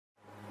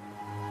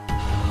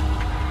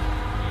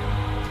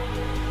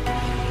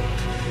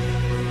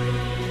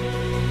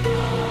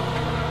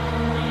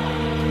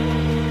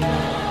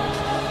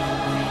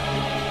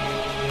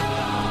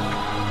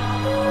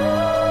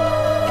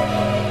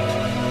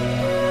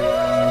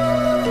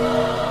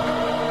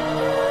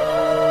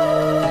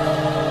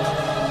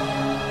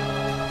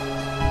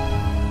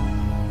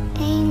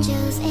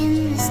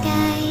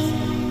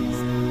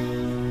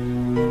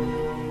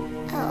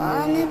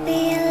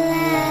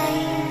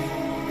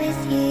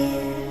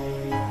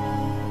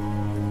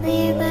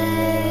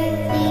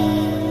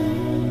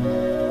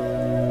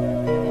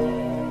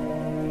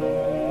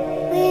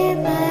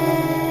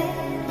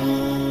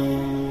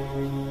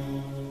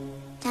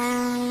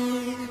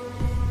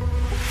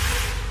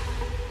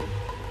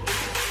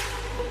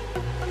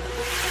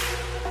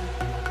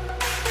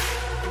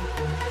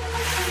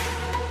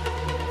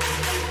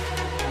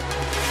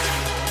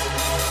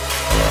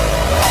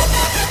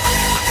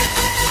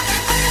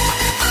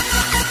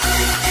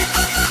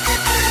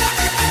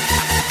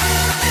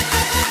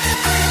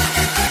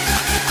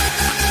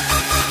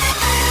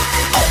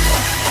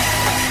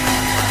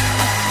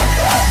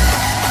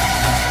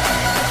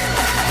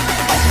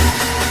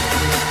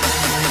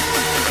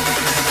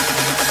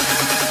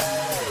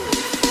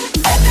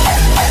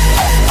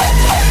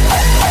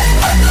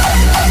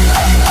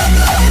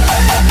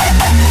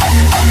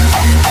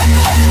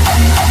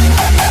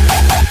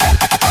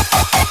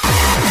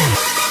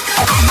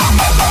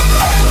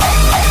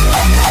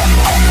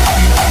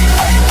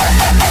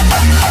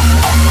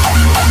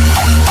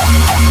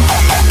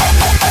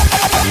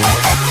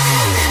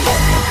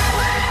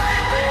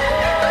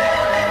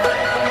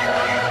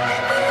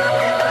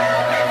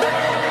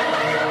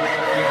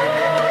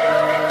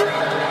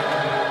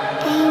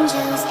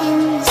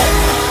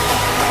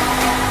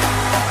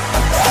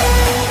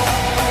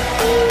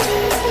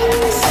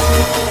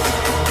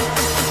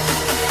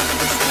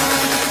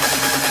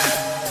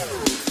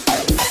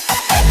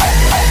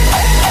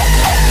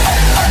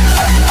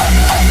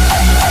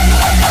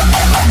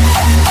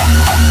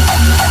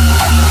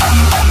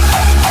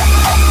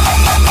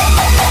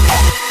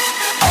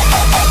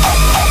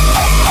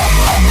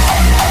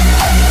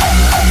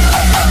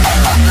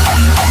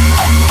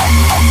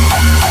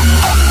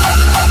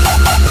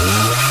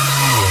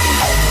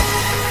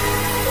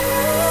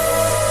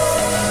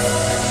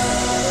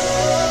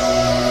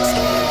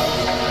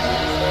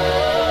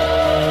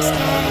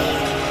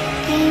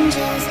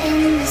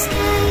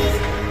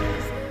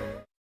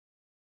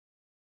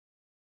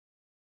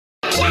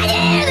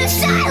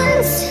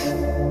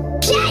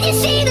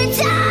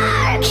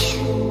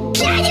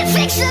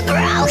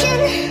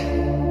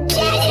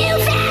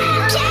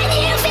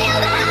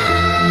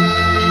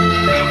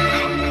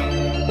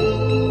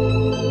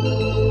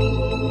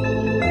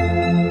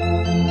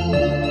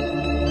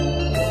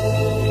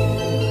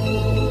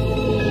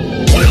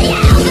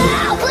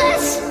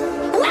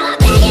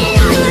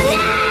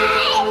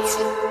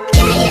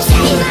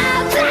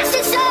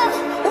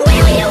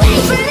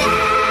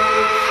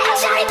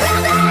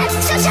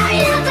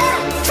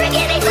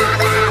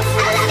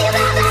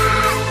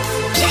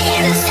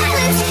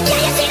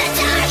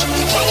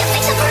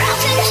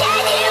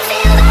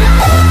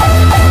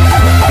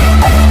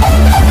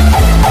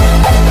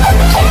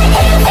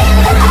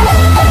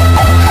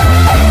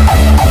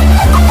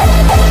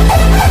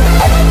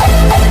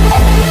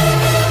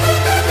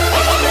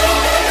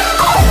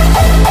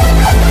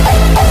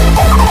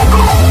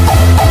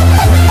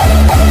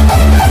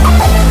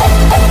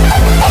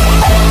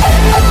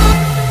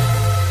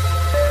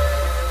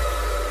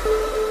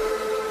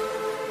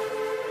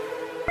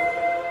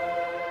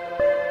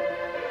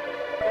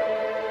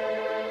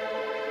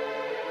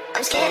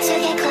I'm scared to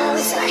get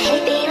close, and I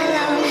hate being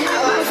alone. I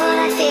long for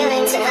that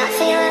feeling to not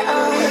feel at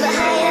all. The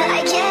higher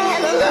I get,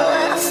 the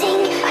lower I'll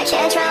sink. I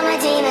can't drown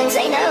my demons,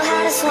 they know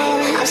how to swim.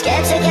 I'm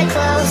scared to get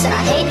close, and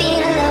I hate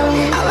being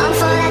alone. I long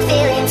for that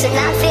feeling to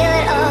not feel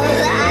at all.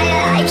 The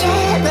higher I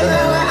get, the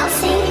lower I'll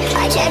sink.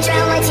 I can't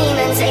drown my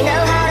demons, they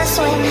know how to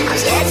swim. I'm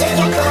scared to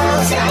get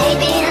close, and I hate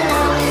being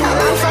alone. I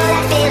long for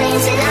that feeling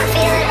to not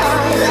feel at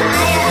all. The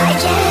higher I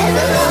get,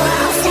 the lower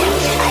I'll sink.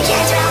 I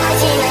can't drown my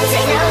demons,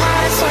 they know how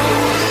to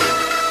swim.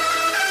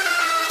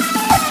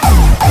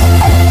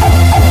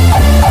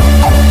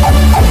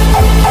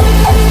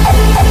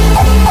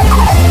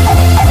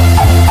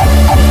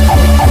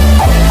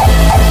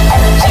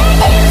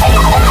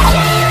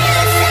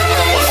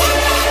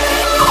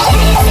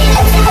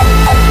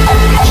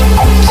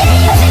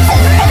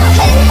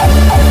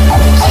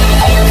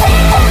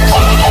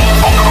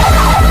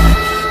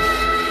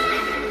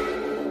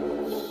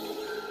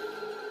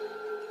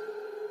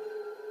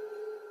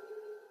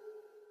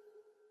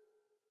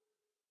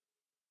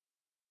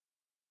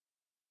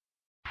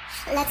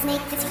 Let's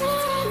make this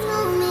fleeting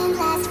moment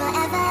last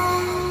forever.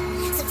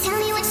 So tell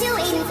me what you're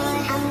waiting for.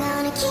 I'm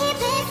gonna keep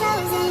it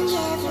frozen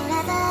here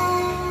forever.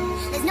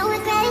 There's no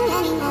regretting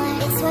anymore.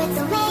 It's worth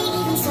the wait,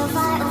 even so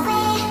far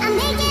away. I'm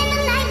making the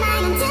night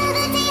mine until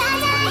the day I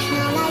die.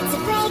 No light to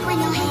break when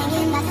you're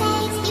hanging by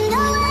fate. You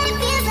know what it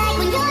feels like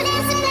when you're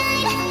dancing night.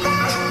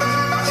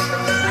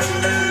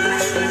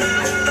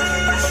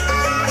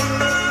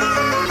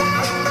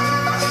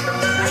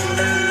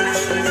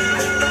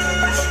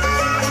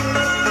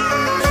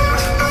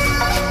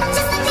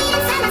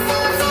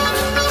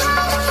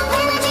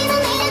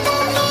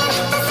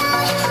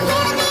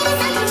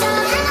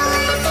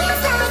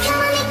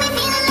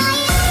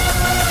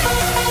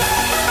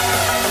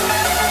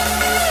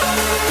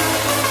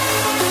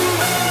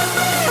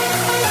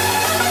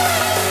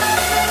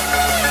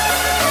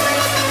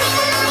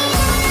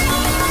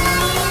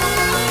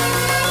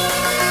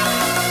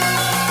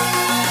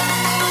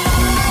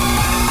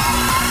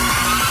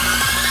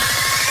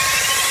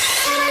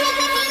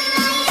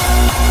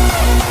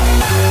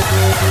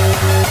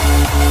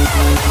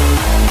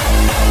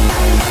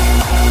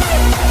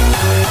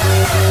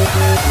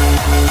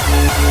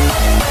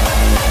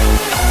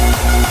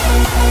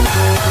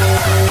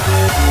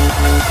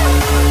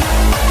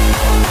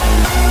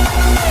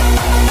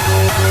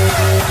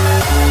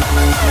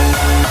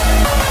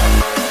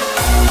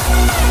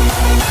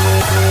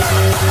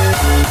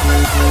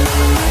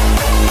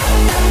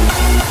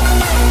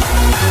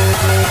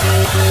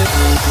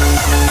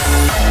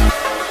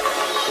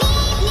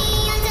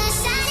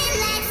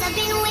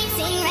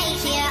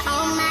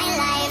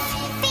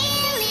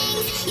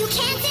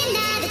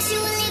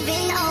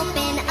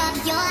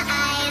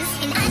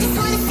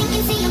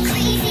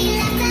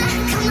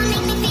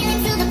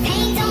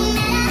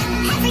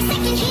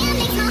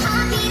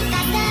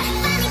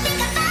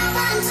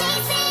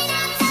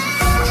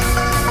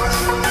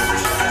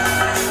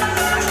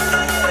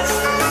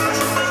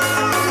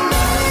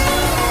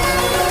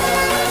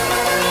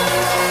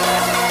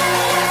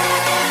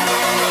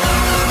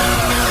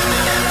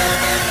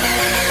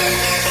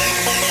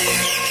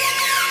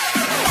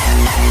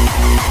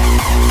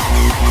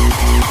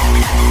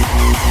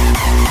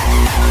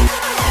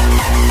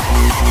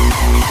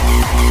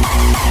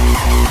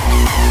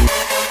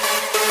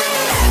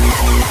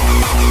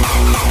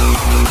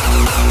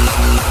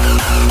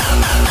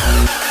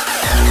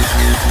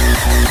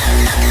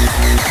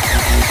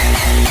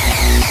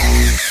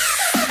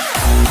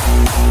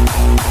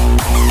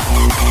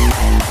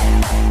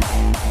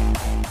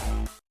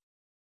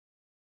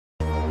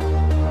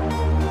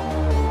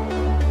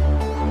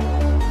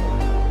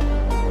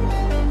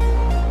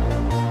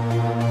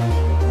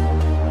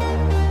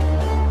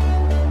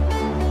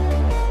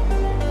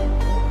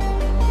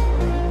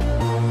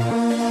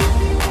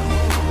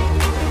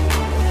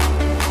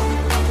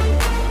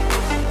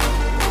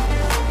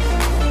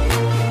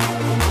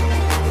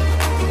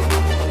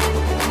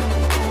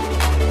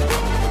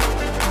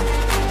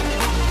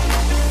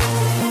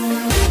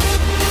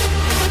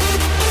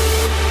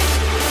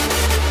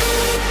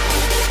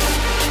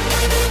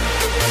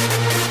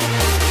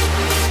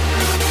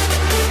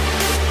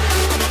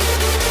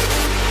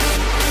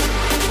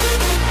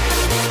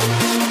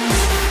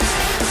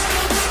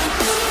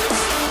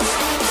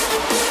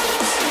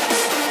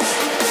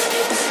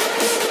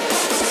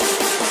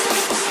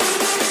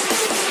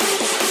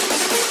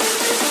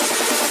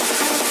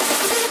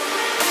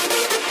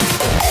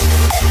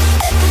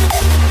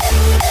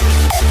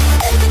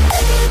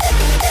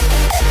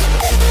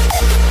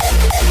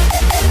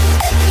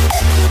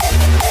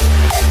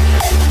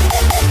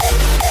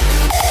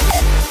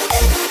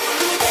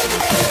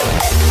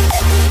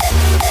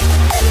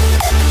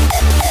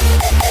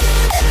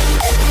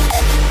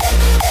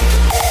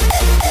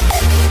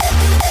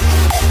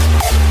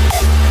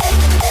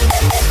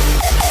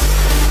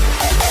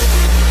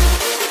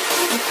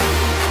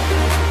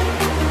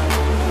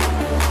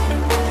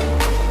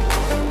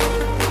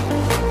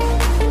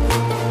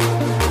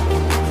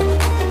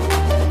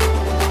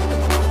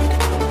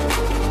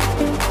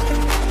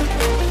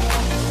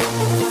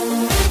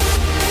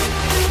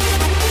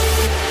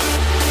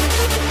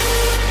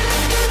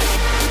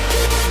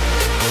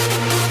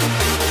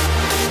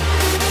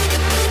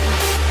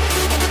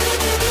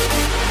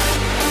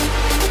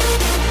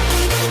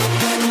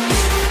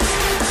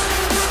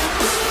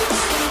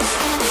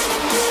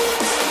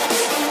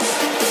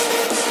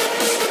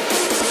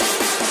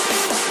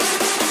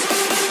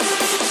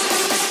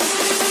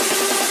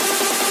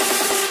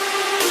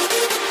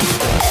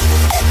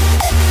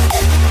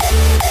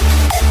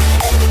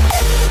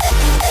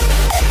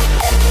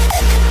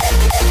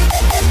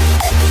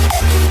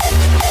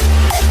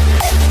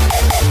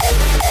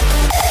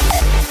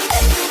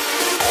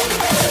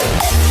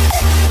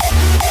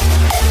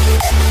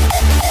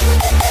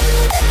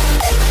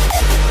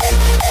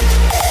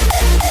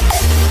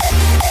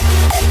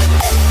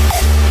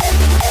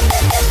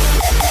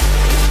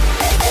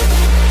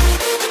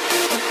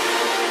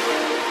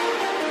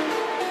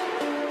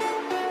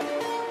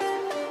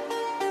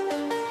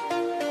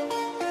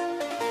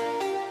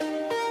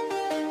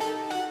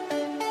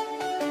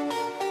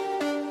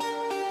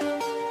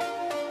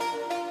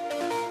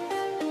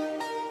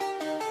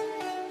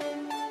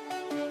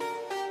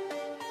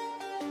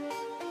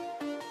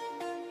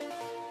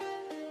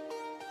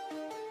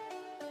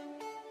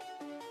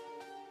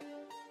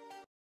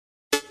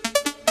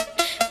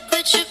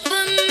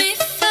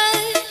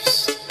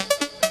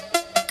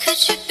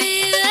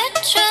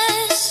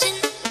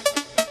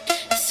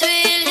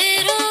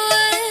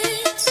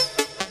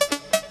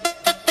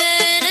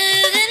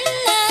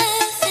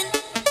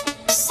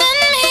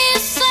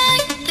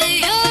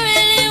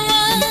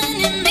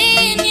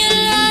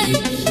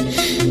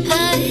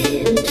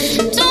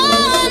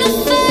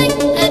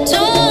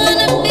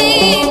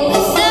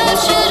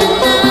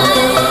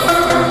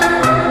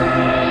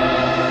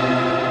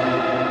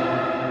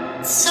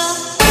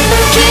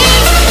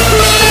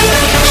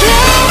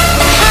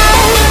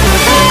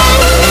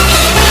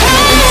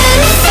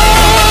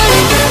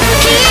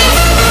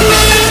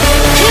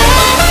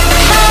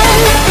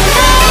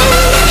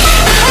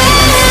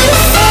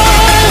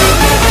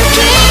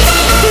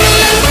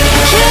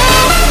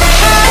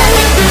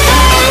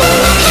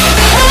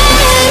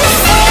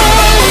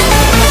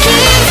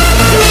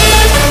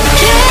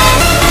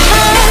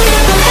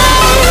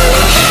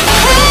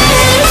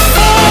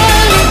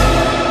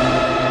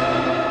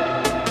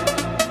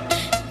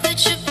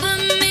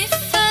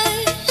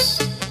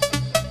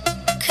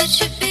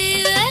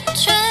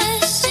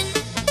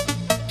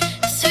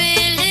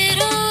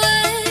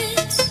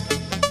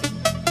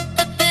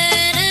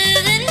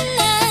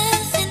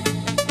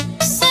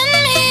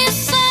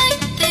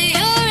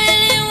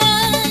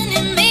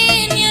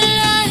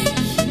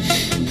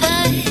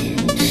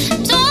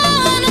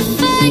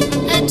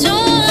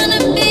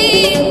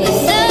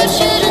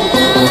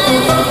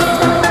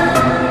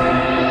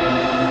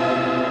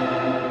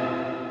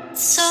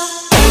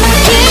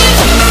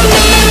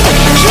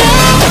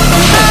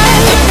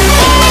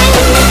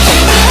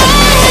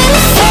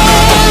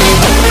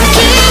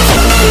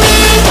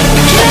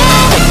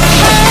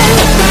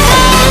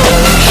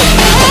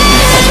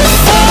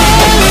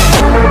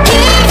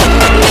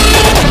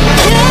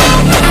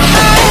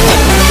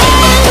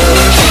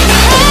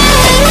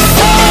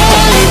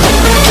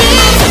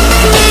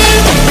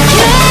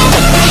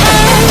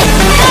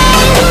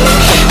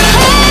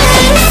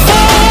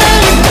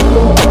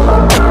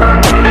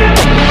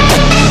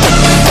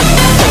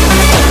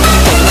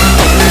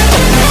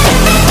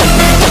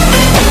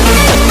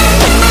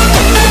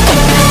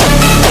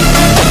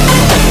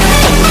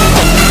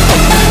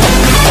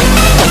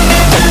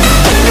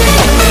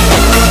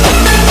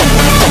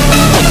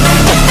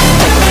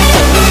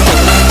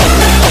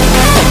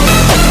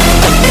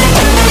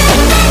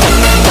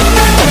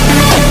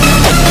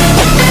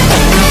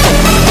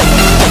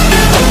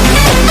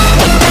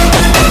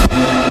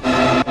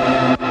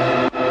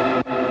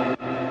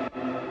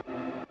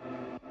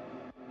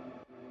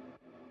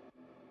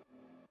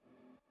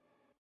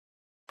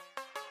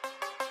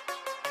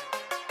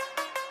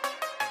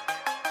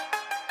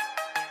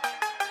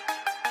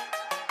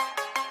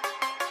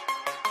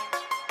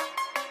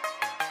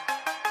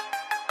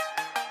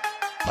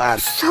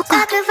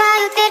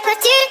 Закрываю дверь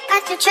квартиры,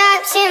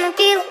 отключаю все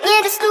мобилы.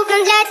 Недоступна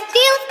для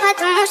дебилов,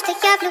 потому что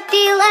я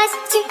влюбилась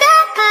в тебя.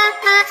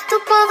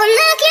 Тупого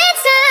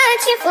наглеца,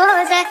 чего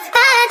же,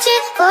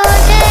 чего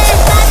же?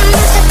 Потому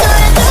что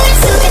Дора Дура,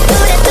 супер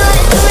дура, Дора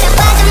Дура.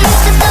 Потому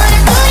что Дора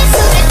Дура,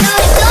 супер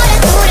дура, Дора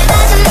Дура.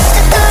 Потому что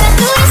Дора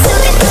Дура,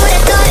 супер дура,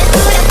 Дора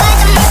Дура.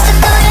 Потому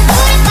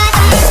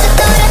что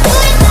Дора Дура, потому что Дора Дура. Потому что Дора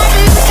Дура, супер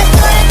дура, Дора Дура. Потому что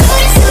Дора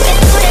Дура, супер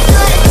дура, Дора Дура. Потому что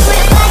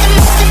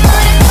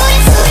Дора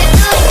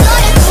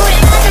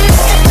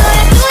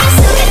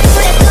Дура, супер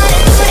дура,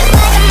 Дора Дура.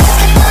 Потому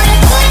что Дора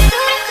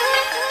Дура.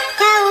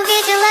 Я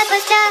увидела твой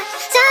взгляд,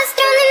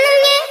 заостренный на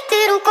мне. Ты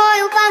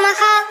рукою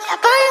помахал, я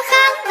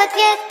помахал в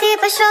ответ. Ты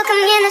пошел ко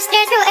мне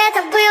навстречу,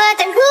 это было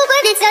так глупо.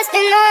 Ведь за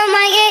спиной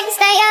моей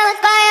стояла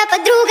твоя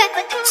подруга.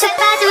 Все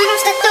потому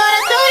что Дора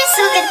Дура,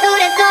 супер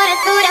дура, Дора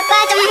Дура.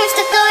 Потому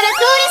что Дора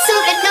Дура,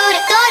 супер дура,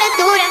 Дора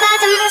Дура.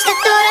 Потому что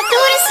Дора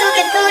Дура,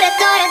 супер дура,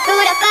 Дора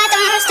Дура.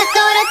 Потому что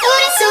Дора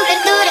Дура, супер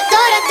дура,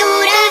 Дора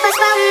Дура. Ты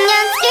позвал меня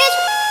навстречу,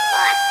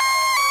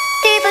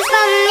 ты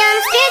позвал меня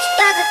навстречу.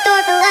 Я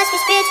готовилась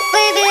обеспечить,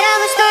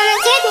 выбирала, что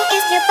надеть. Не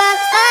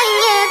истрепалась в твои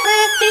нервы.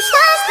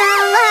 Пришла,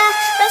 стала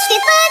почти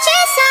 2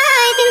 часа,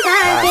 и ты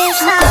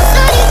пришла.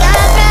 Сори, я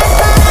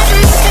прошла.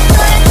 Потому что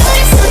Дора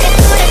Дура, супер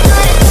дура,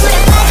 Дора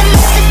Дура.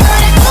 Потому что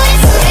Дора Дура,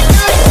 супер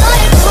дура,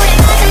 Дора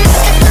Дура. Потому что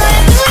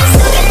Дора Дура,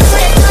 супер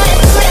дура,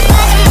 Дора Дура.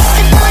 Потому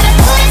что Дора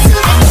Дура,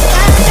 супер дура,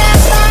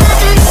 Дора Дура.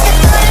 Потому что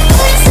Дора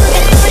Дура,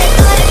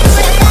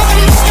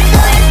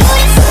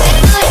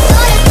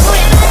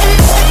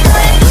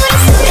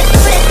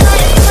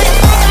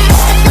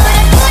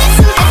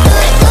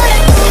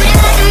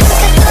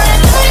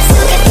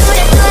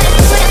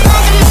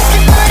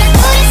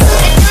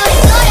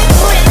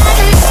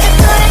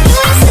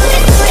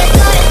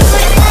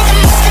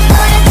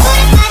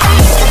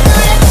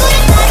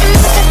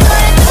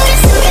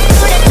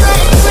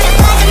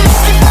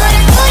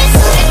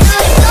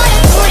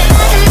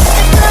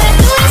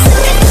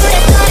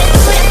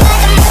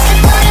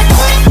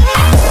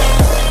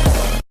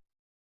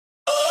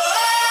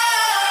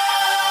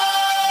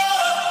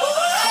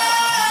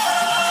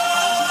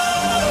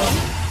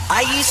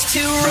 I used to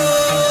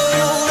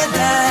roll the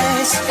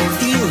dice,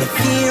 feel the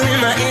fear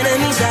in my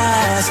enemy's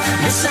eyes.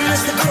 Listen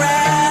as the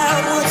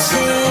crowd would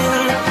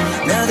sing.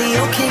 Now the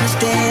old king's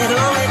dead,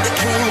 long live the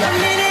king. A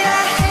minute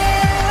I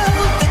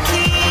held the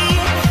key.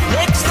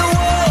 Next the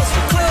walls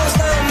were closed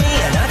on me,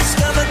 and I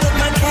discovered that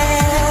my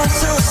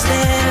castle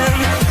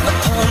stand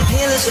upon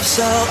pillars of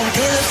salt and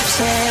pillars of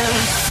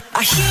sand.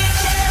 I hear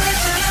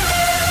chariots and the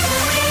bells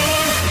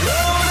ring,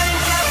 Roman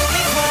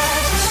cavalry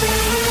choirs to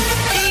sing.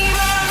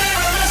 VIVA,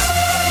 VIVA, my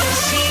sword and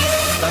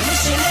shield, my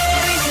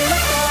missionaries in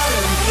a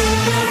foreign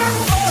field.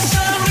 For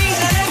some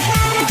reason I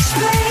can't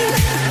explain,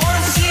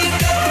 once you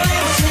go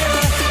it was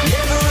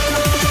never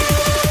alone.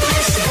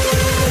 This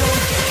world,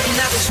 and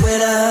that's when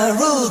I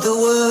ruled the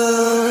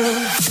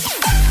world.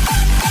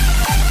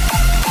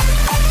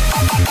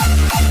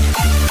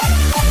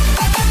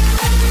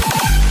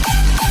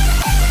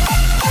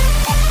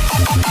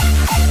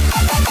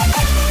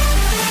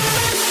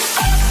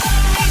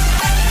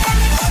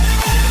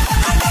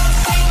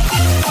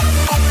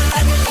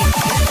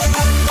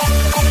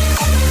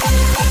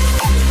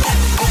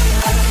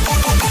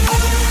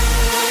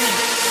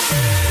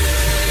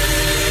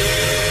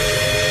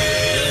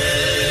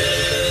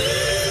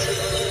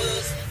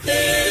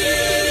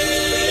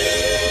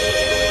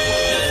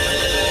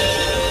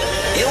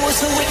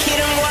 The wicked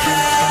and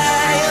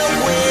wild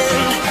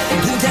wind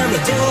blew down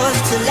the doors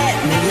to let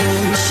me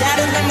in.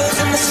 Shattered windows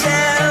and the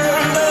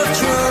sound of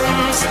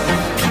drums.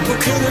 People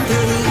couldn't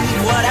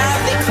believe what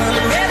I've become.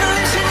 And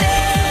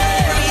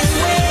revolutionaries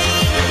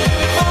wait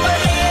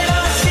overhead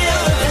on a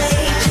silver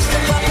blade, just a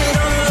puppet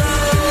on a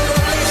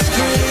lonely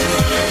screen.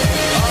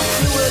 All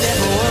who would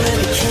ever want to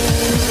be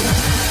king.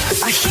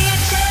 I hear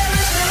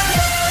chariots and the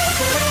bells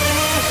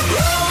ring,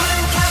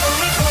 Roman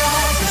cavalry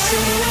choirs and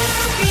sing.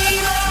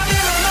 VIVA,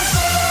 VIVA, my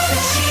sword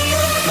and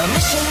shield, my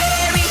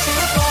missionaries in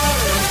a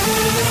foreign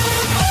field.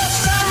 For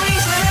some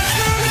reason I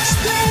can't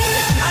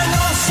explain, I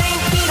know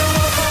Saint Peter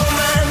will call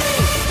my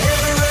name.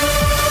 Never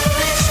alone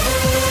this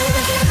world,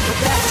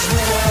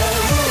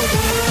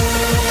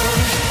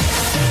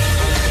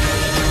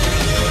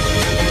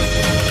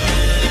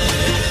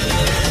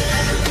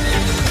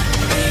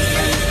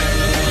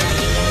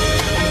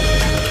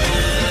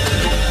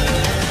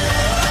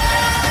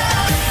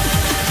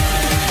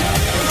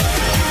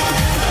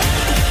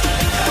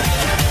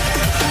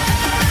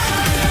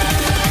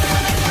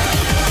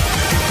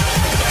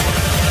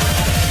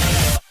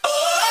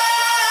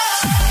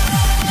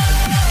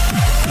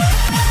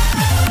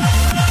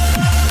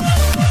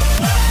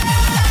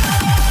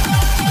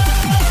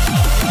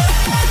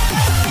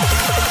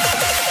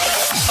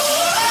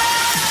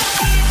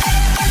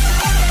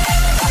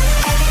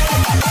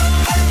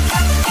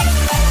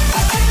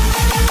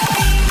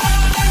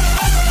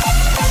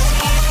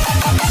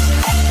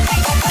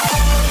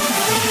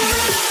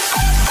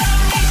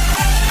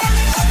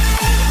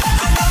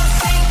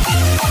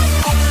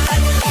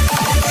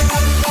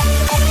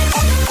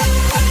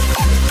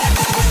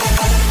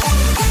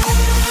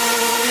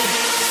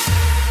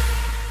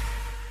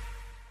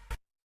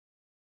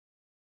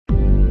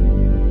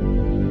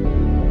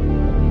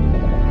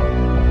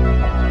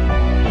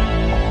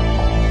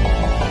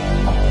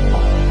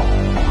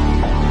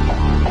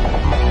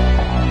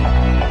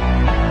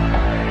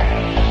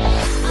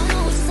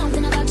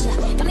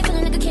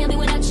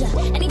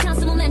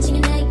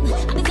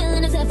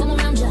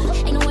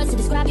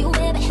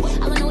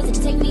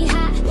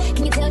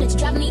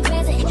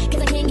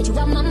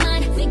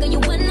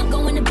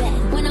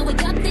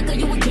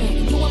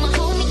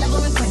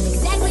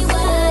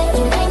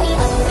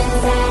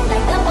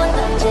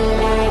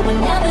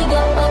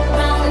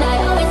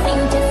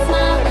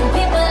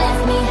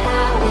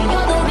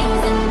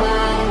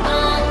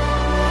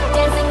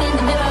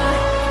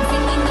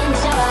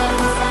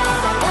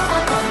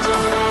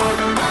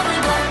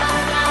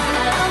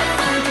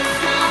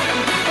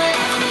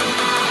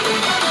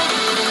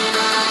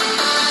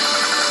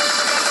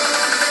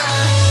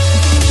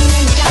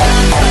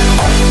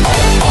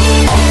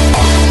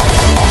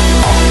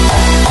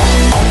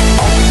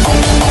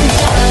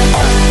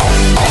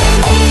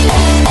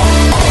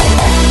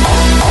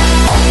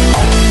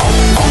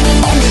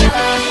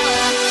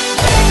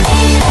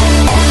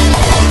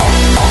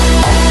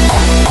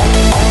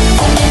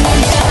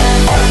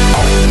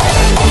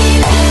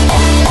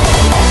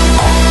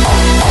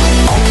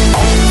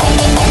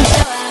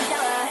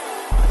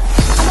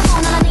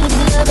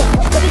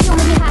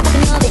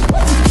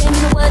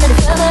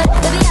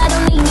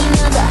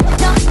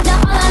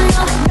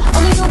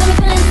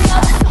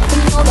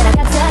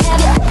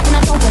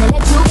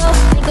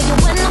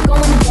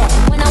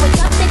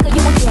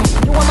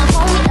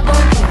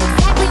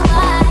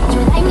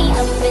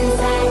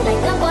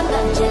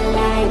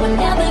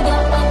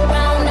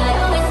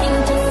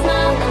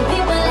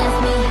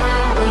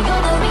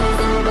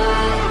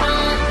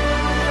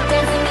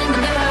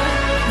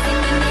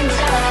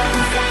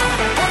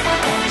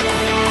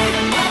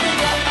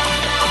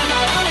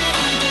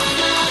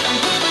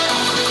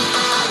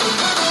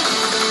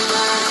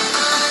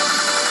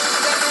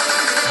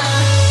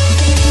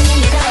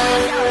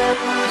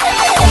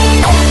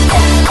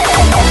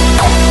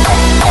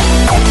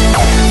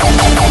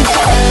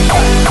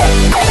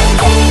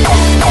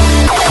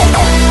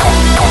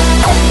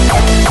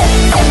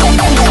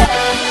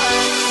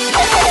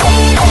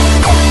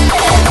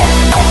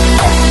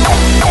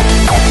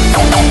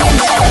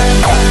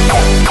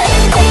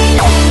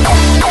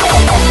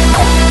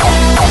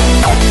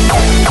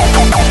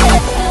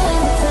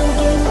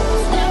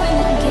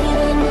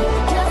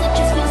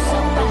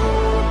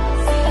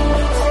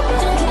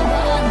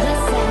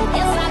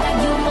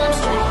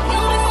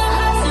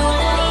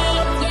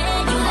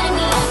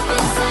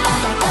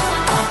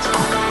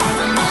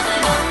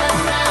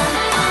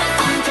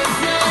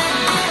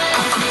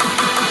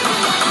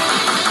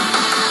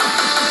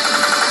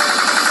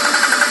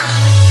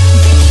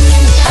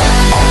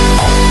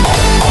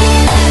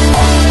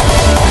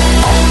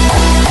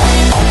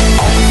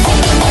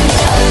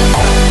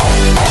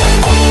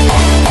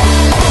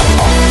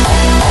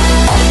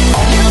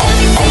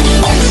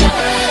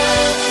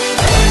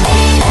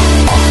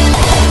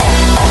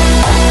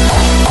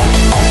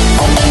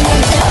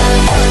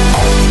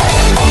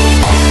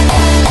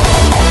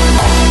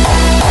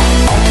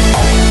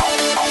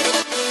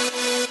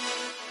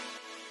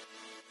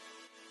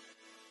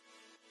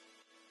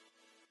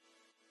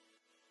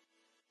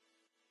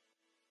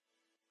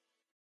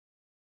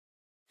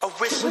 We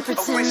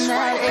pretend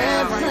that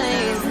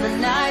airplanes in the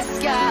night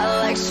sky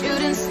like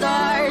shooting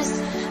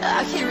stars.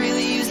 I could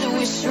really use a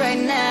wish right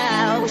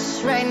now,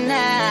 wish right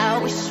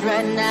now, wish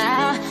right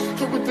now.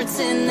 Can we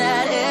pretend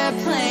that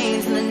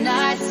airplanes in the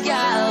night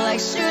sky like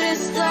shooting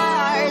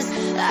stars?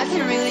 I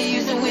could really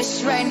use a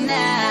wish right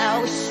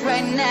now, wish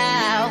right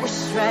now,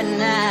 wish right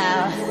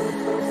now.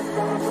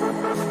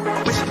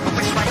 Wish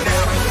right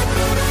now.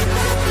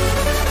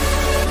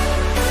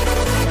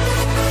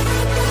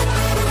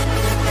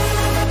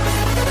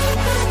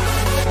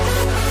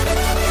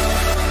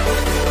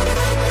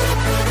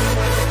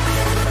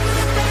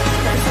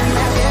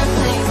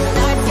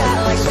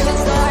 Like shooting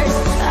stars,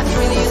 I can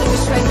really use a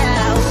wish right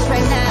now, wish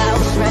right now,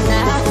 wish right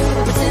now.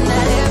 Pretend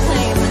that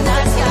airplanes in the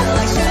night sky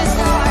like shooting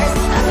stars.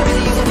 I can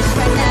really use a wish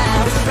right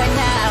now, wish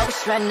right now,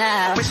 wish right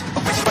now. Wish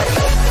right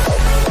now.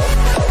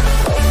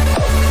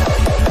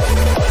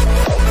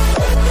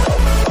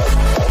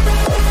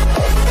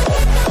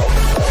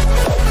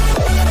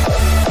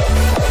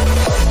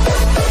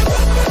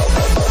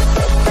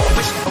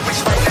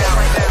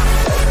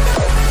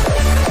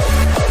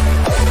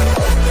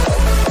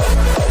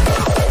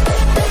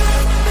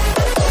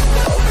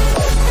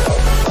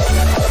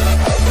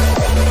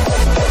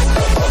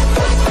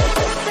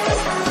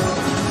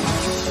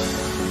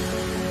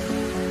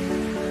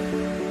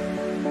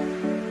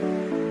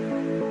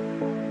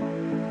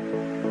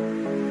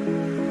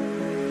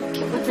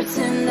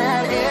 Pretend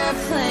that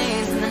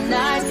airplanes in the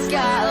night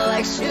sky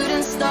like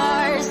shooting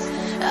stars.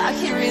 I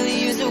can really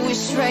use a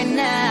wish right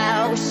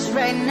now, wish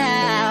right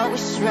now,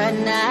 wish right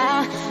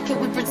now. Can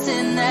we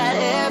pretend that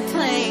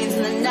airplanes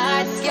in the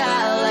night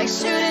sky like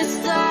shooting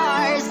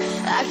stars?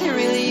 I can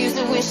really use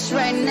a wish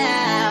right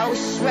now,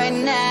 wish right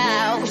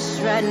now, wish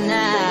right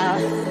now.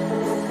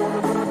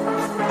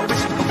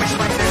 Wish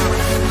right now.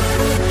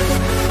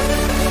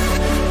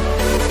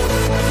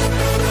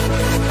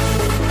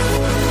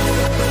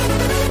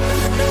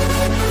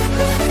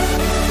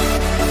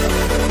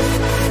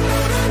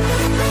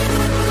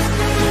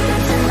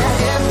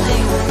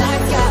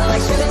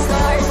 Like shooting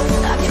stars,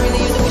 I can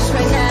really use a wish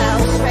right now,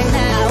 wish right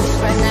now, wish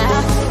right now.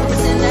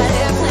 Pretend that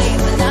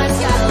airplanes in the night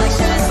sky like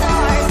shooting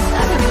stars.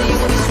 I can really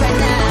use a wish right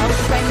now,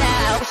 wish right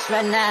now, wish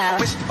right now.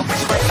 Wish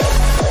right now.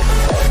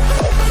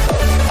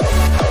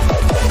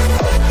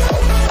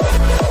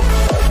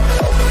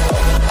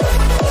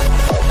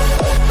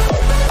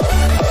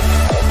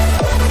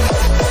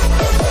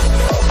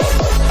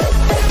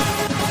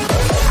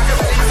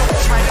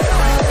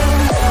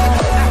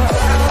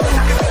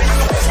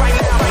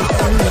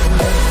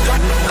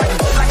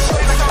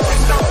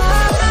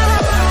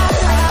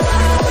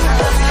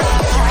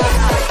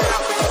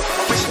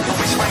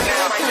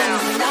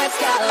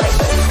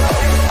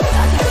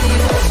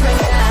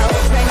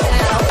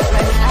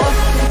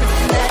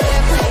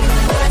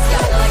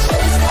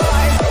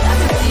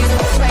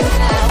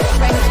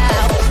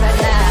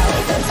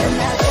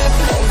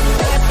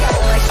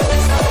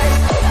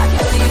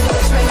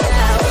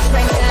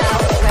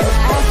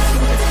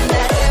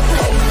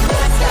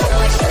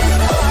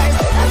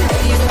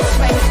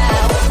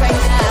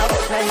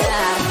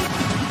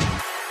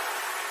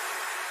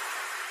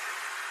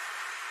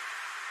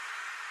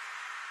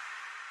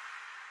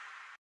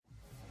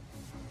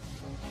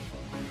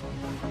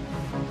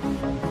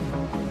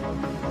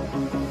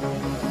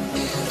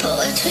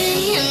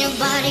 Poetry in your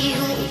body,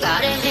 you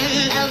got it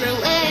in every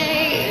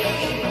way.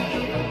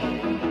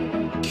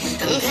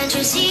 And can't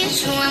you see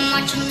it's true? I'm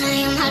watching, I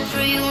am hot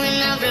for you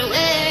in every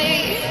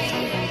way.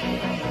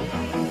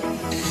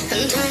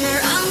 And turn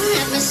around,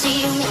 let me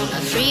see you,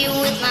 wanna free you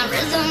with my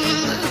rhythm.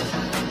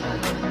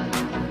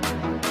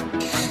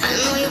 I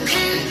know you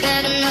can't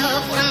get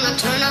enough when I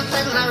turn up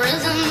with my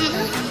rhythm.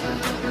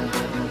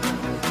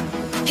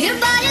 Your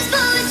body's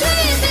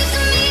poetry, speak to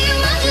me,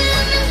 won't you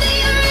let me be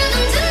your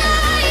rhythm tonight?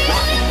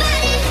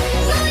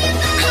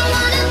 I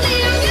wanna be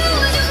your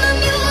muse, you're my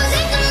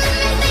music, and let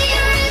me be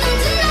your rhythm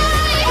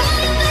tonight.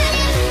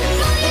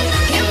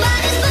 Your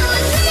body's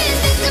poetry,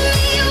 speak to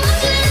me,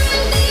 won't you let me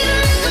be your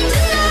rhythm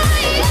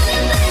tonight?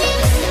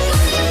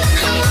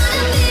 I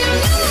wanna be your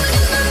muse, you're my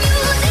music,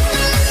 and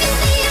let me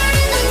be your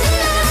rhythm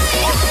tonight.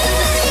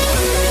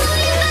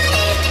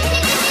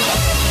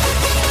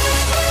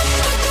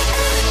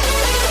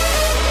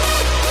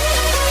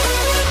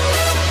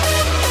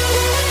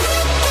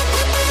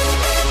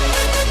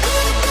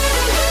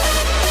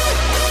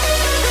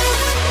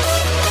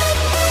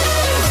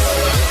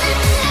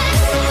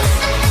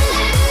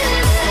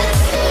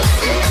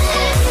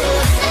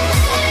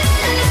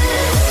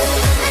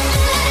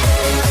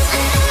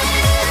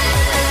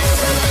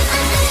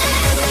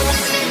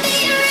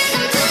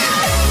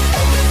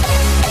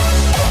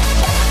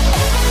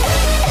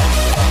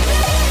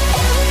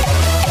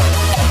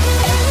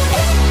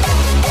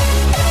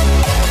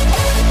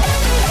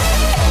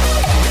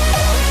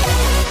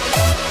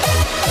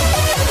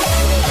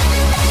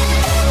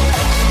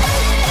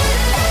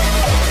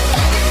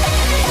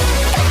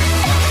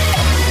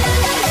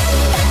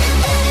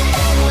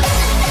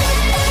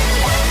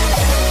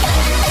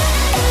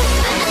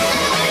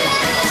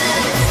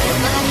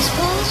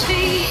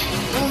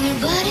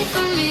 body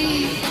for me.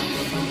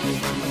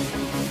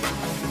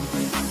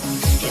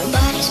 Your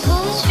body's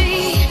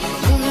poetry.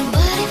 Move your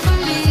body for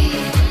me.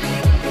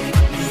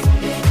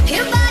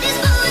 Your body's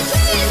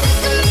poetry.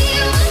 Think of me.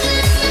 You want to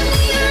let me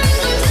be your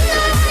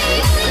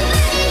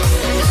rhythm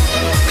tonight.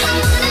 I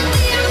wanna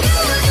be your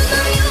muse. If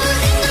I'm yours,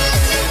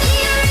 let me be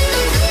your rhythm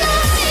tonight.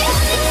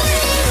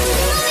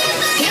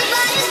 Your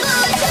body's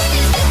poetry. Think of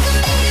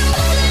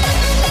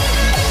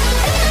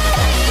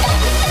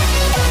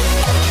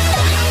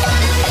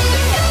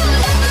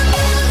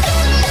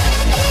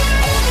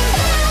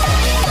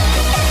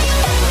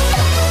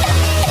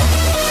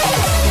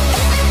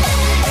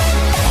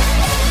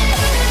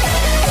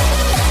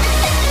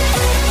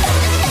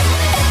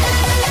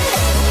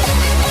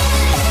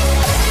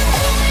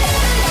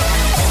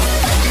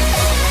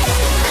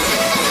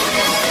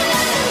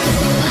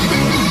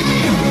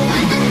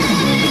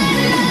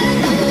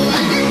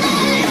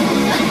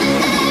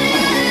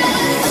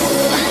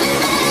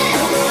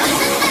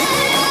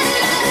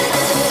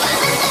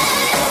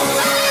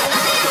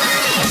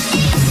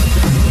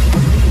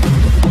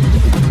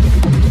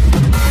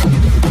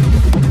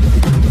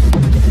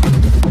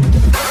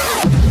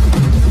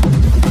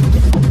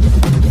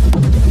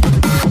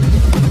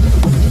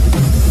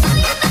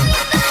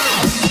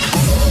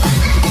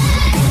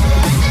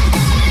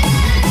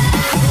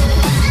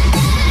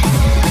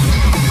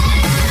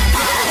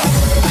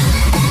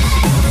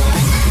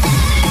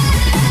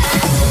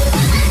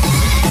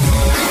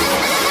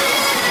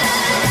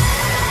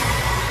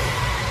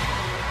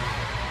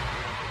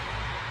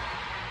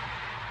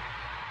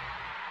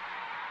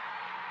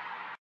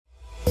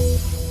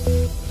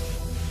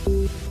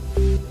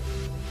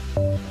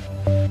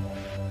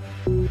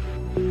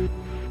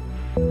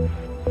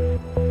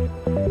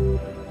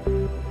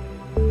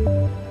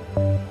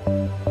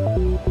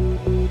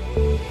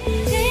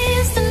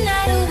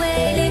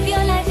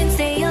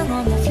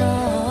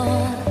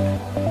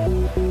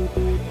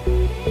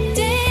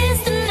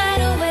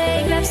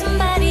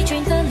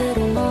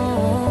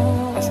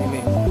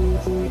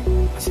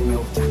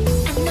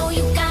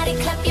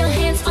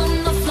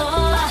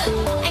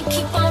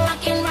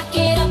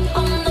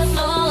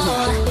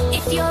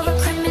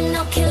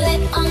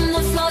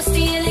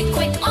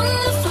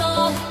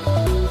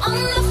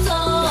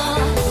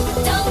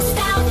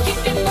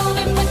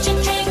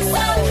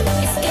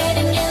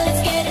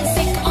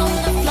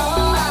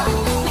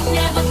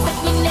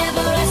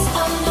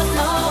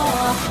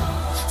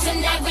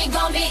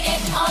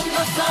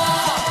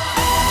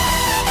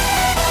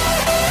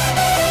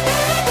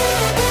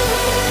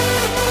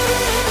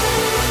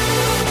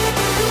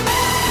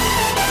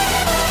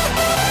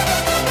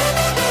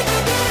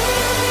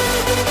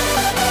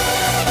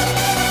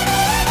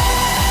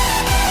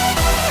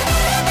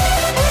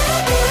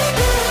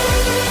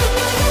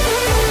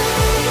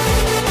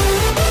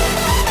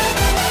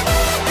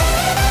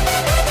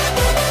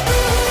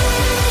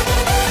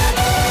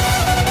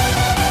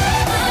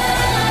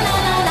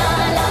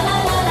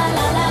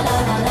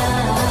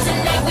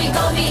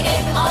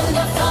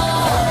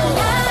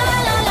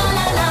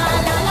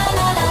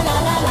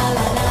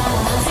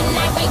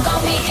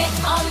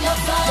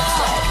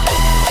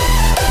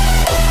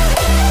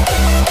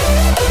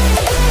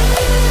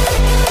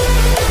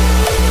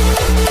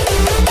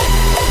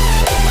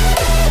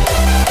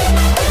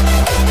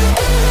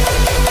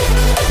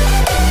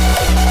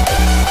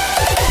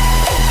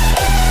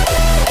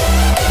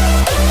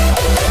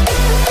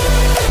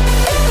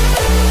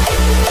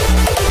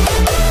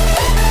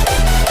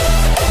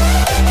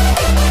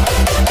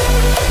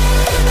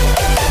want to let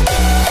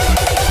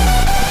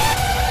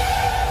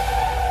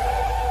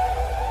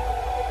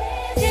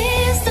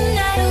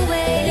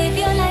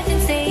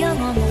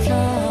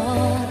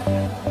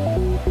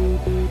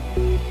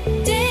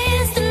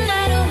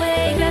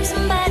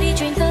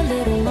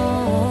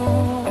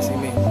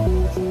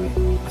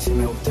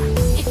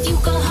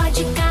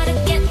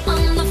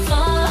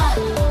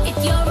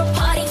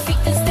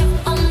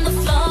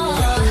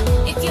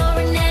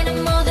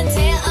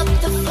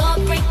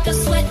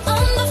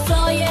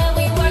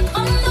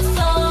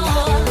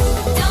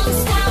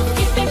be your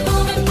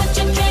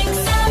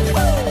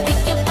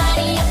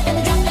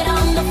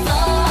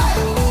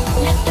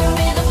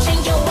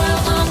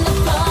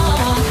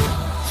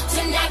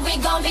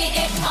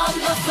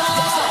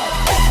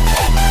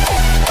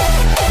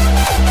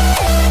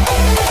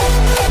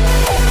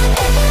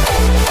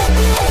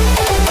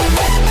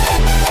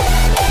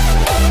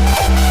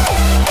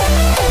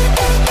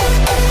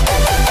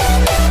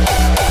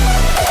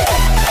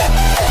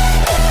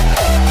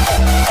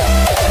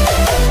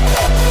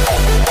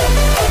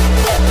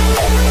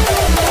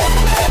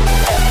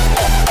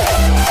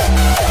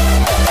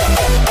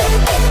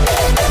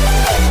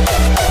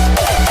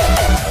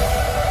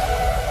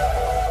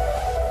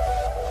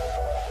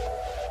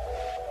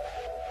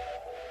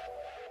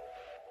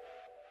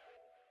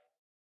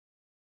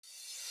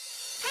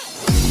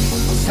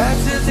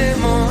Saturday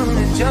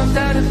morning, jumped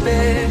out of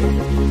bed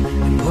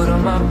and put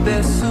on my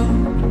best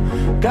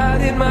suit. Got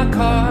in my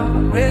car,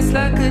 raced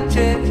like a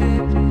jet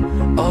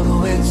all the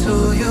way to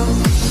you.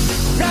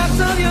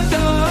 Knocked on your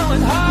door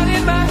with heart in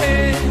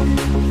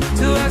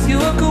ask you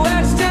a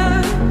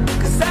question,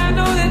 'cause I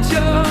know that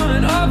you're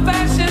an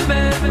old-fashioned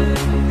man.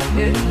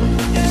 Yeah,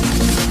 yeah.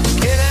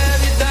 Can I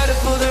have your daughter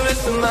for the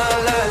rest of my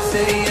life?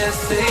 Say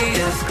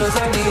yes, 'cause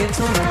I need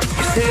to know.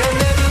 You say I'll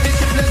never miss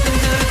your blessing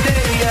till the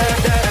day I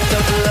die.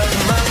 Love the love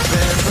of my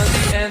friend, but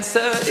the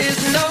answer is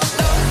no.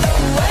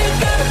 Why you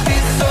gotta be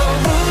so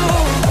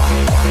rude?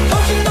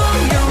 Don't you know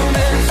I'm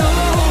human too?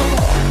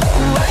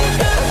 Why you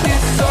gotta be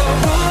so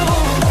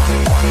rude?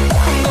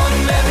 I'm gonna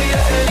marry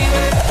you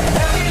anyway.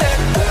 Marry that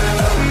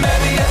girl,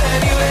 marry you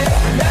anyway.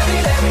 Marry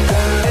that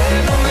girl,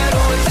 yeah, no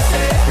matter what you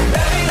say.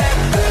 Marry that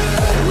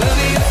girl, we'll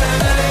be a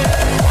family.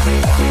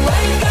 Why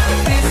you gotta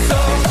be so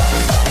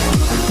rude?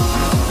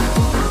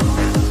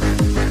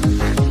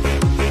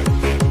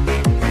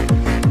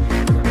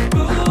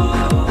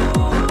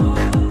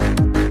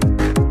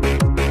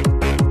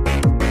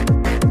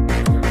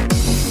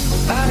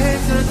 I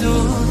hate to do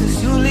this,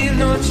 you leave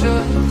no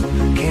choice.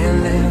 Can't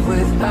live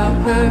without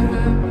her.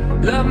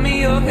 Love me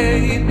or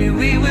hate me,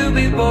 we will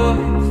be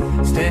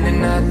boys,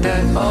 standing at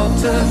that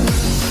altar.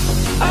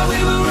 Or we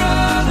will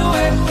run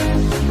away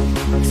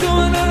to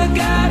another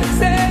guy to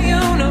say,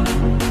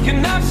 you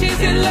know she's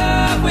in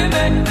love with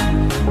me.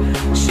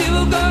 She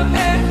will go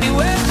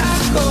anywhere I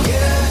go.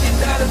 Yeah, you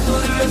gotta for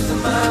the rest of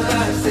my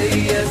life. Say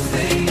yes,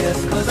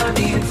 'cause I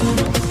need to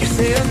know. You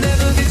say I'll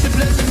never get your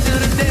blessing till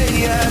the day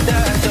I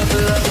die. Love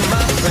the love of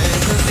my friend,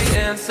 'cause the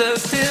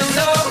answer's still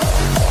no.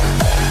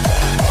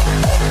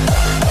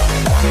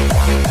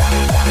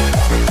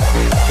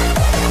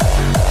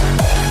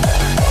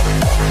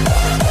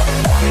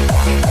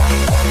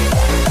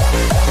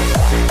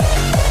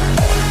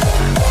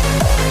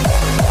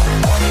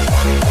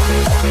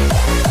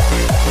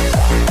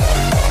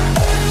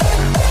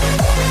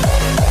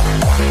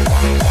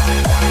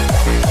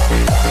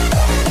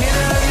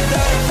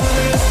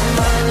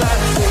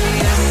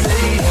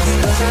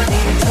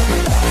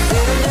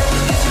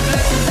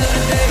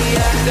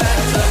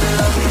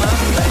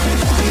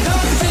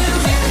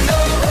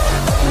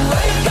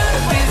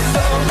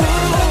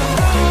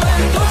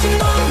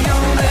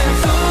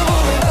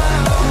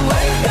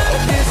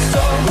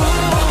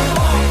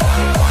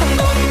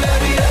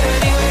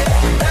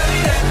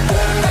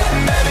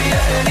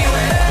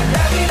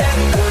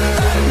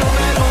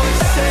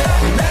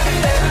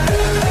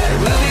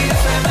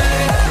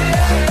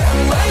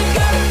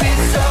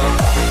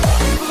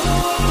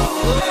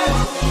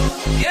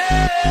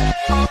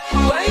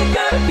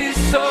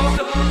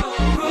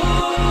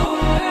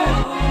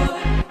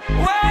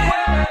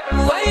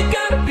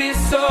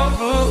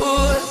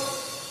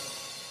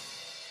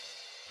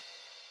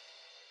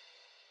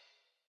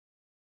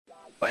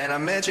 When I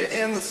met you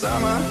in the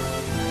summer,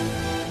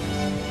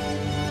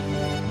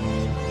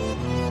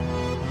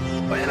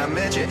 when I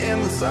met you in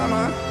the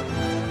summer,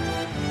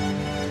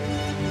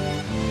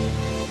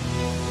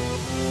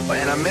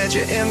 when I met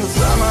you in the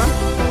summer,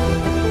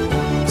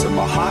 to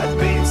my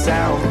heartbeat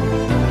sound,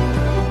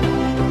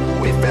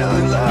 we fell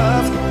in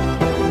love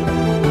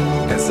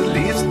as the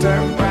leaves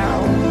turn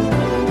brown,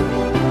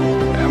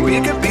 and we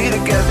could be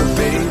together,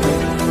 baby,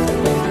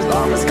 as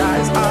long as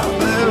skies are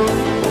blue.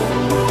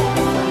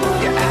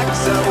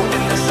 So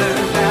innocent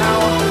now,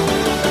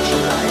 but you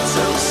lied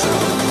so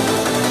soon.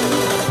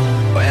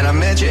 When I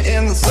met you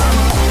in the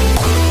summer,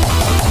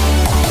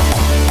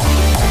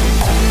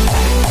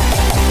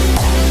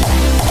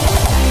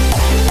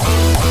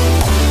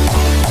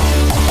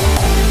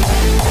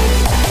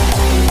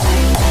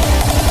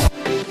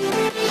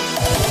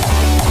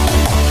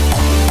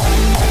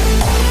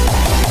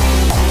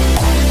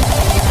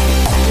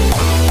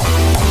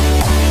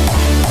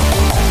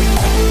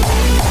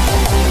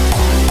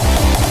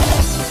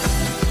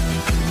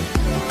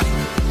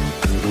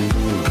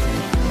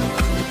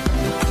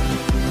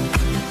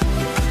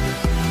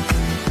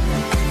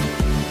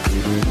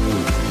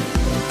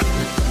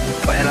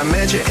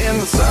 you in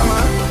the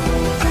summer,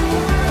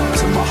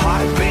 to my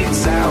heartbeat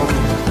sound,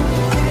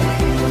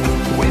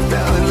 we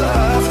fell in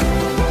love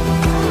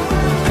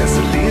as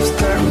the leaves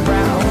turn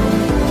brown,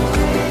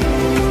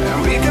 and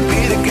we could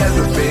be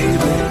together,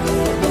 baby,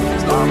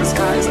 as long as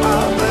skies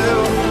are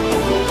blue.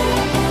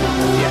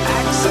 You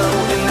act so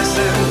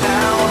innocent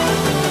now,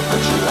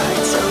 but you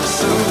lied so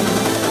soon.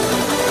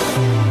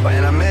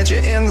 When I met you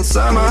in the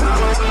summer,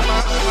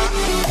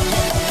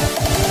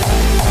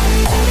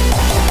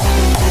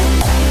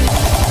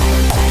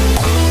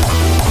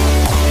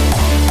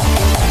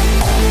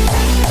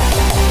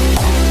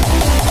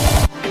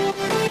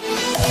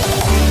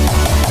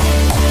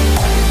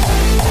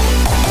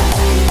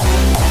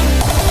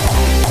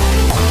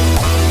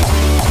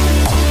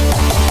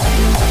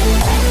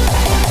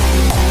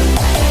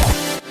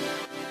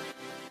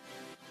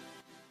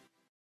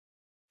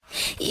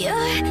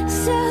 You're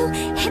so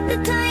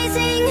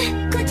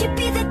hypnotizing. Could you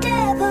be the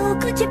devil?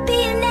 Could you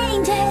be an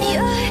angel?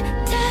 Your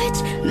touch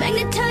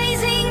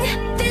magnetizing.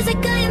 Feels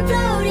like I am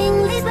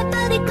floating. Leaves my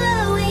body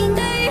glowing.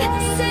 They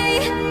say,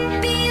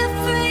 be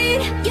afraid.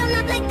 You're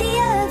not like the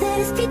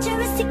others.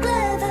 Futuristic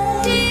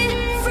lover.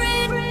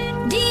 Different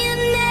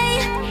DNA.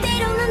 They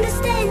don't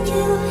understand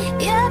you.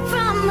 You're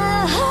from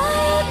a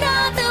whole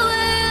nother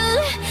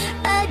world.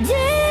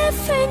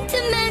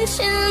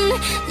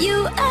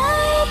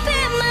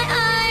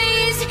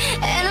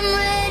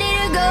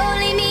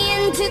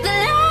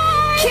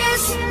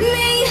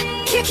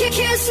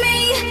 kiss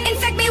me,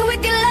 infect me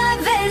with your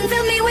love and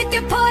fill me with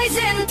your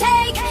poison.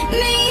 Take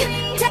me,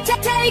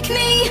 take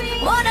me,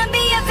 wanna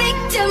be a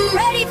victim,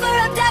 ready for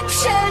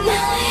abduction.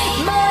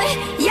 Boy,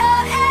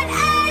 you're an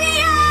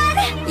alien,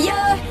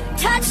 your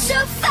touch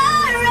so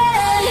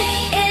foreign,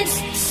 it's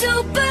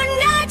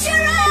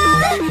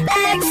supernatural,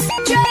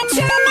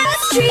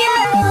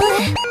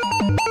 extraterrestrial.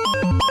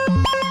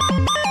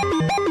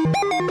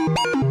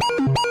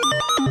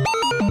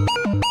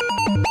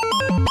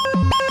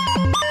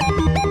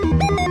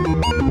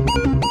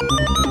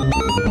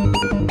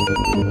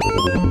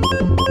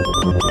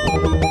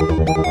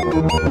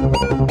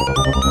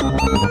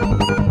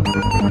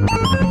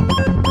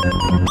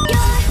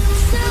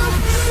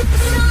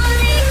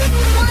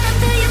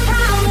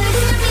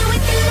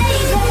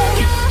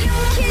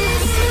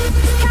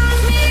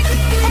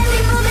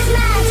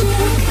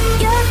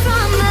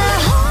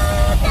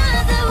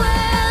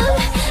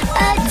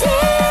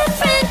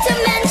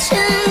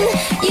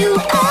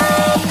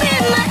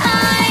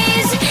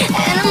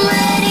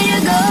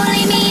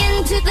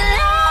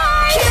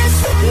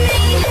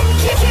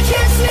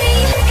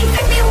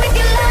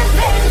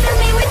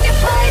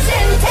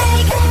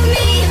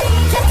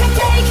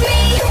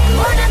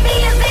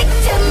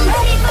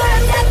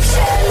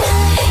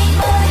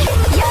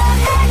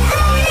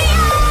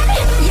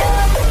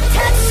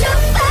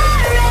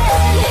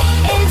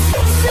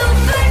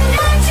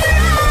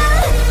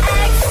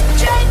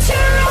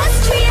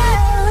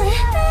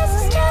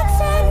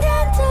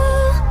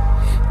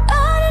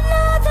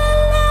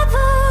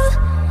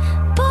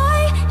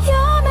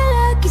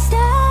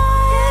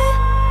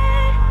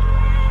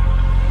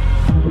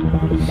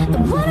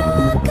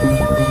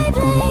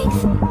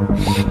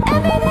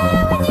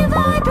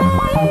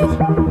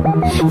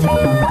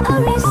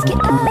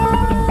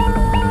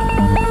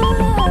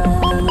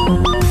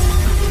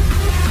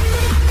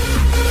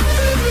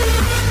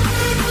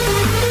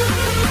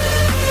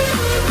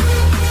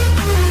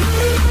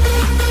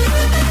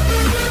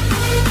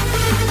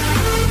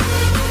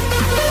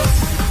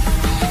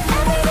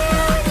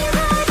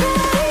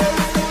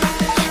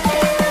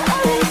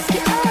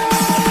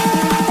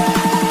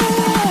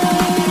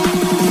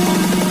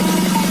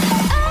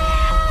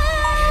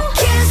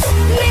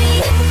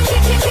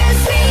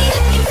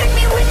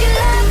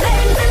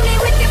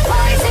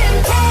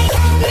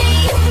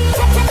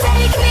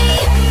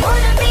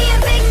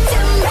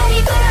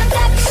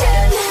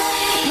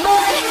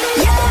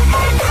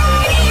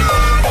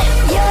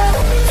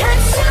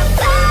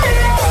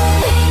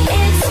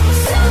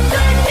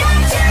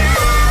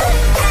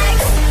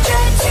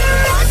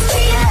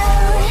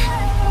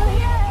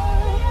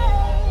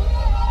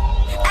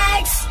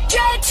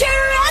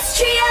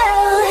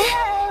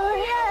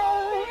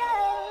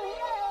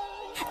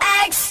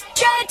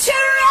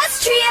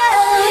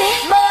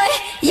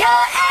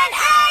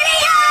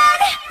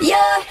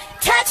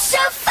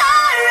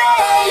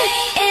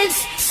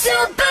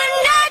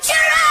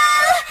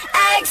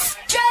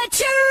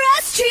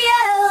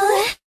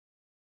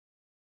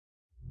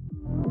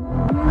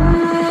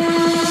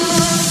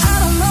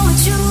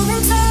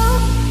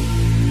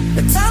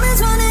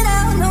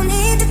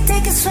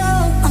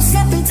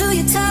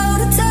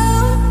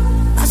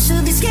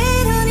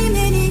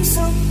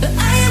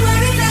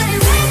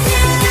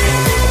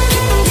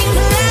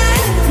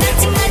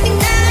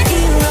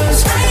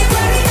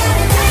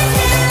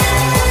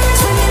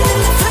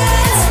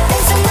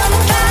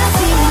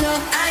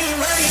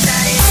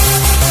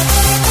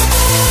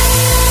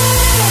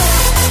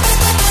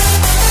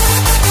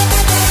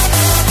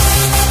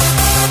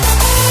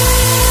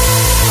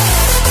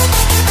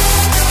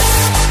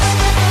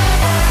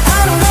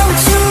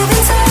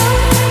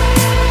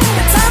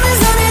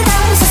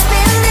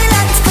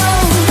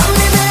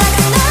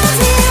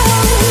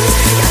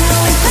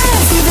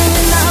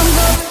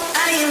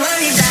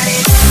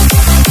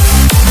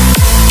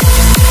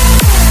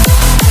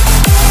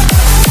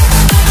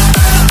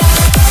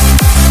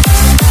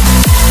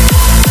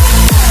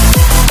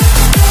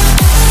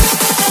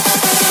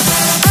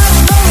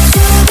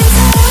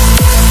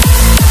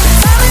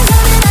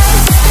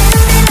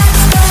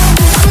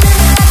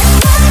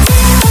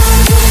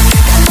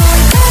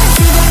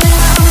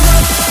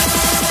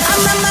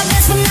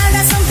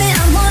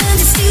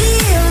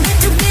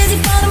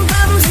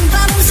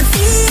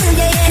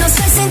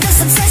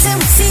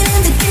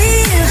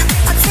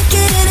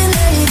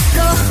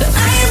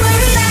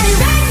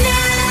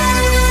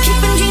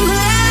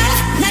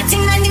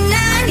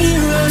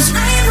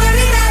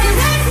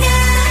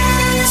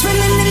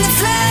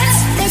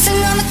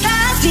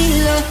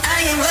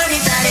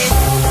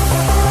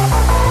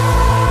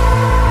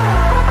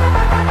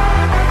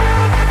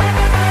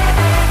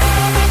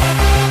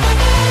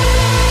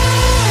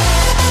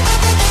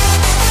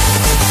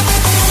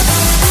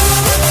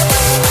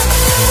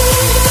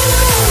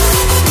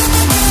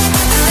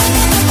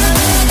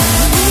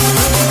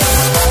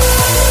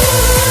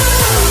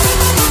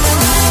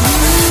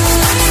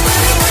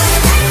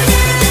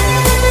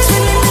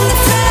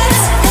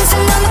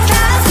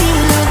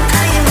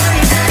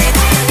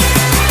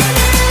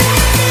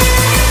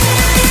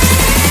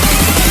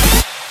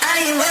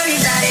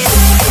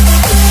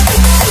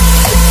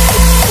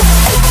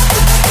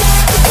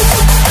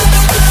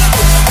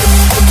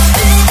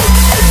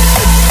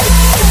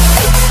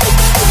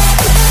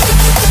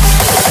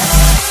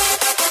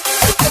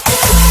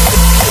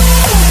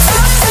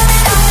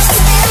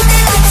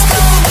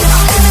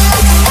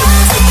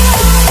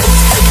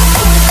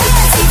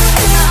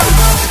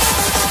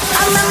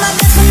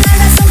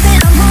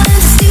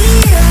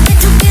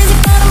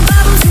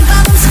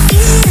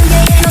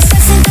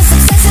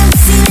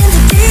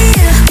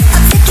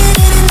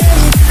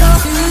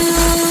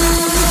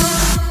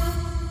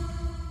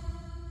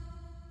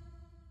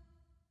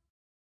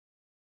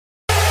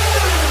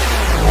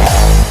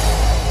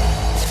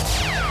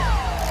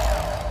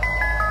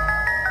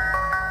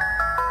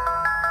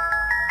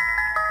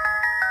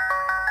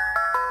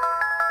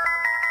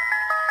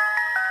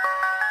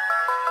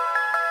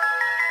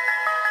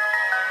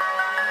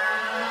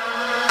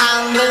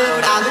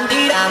 mood. I'm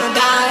indeed, I'm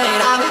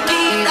dying. I'm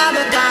indeed, I'm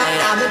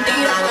dying. I'm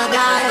indeed, I'm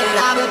dying.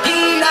 I'm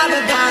indeed, I'm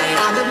dying.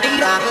 I'm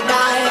indeed, I'm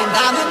dying.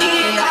 I'm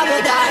indeed, I'm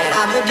dying.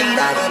 I'm indeed,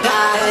 I'm dying.